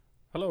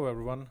Hello,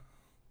 everyone.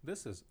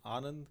 This is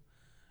Anand,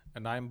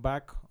 and I'm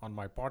back on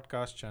my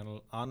podcast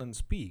channel Anand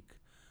Speak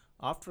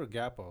after a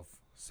gap of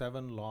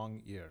 7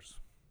 long years.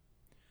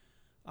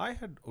 I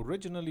had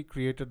originally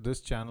created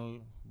this channel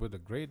with a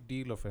great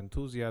deal of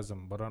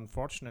enthusiasm, but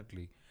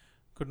unfortunately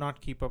could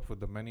not keep up with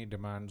the many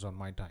demands on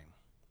my time.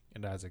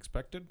 And as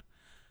expected,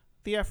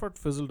 the effort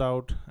fizzled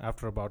out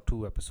after about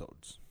 2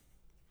 episodes.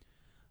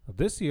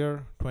 This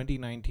year,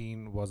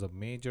 2019, was a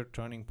major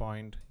turning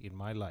point in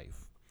my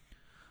life.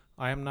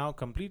 I am now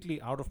completely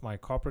out of my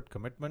corporate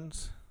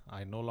commitments.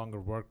 I no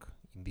longer work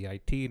in the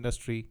IT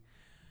industry,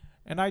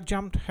 and I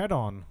jumped head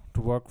on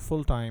to work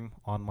full time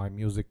on my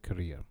music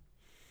career.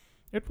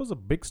 It was a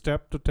big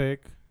step to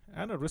take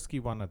and a risky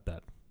one at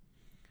that.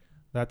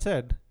 That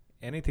said,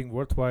 anything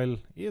worthwhile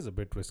is a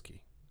bit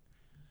risky.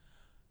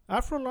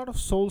 After a lot of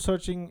soul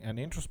searching and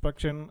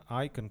introspection,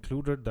 I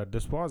concluded that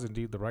this was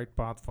indeed the right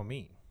path for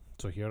me.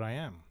 So here I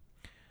am.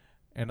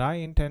 And I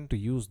intend to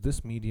use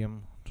this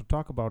medium to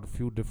talk about a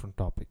few different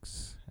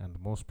topics, and the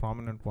most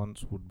prominent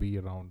ones would be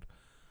around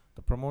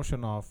the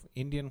promotion of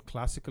Indian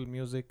classical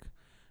music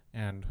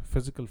and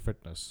physical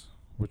fitness,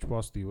 which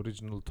was the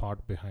original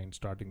thought behind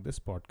starting this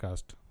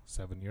podcast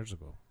 7 years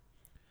ago.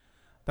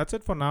 That's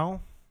it for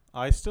now.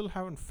 I still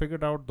haven't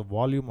figured out the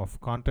volume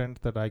of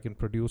content that I can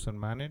produce and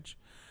manage,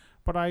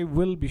 but I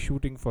will be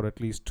shooting for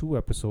at least 2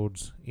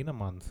 episodes in a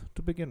month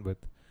to begin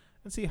with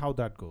and see how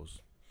that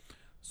goes.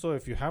 So,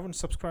 if you haven't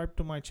subscribed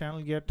to my channel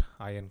yet,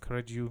 I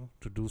encourage you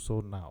to do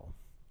so now.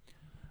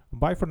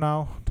 Bye for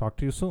now. Talk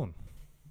to you soon.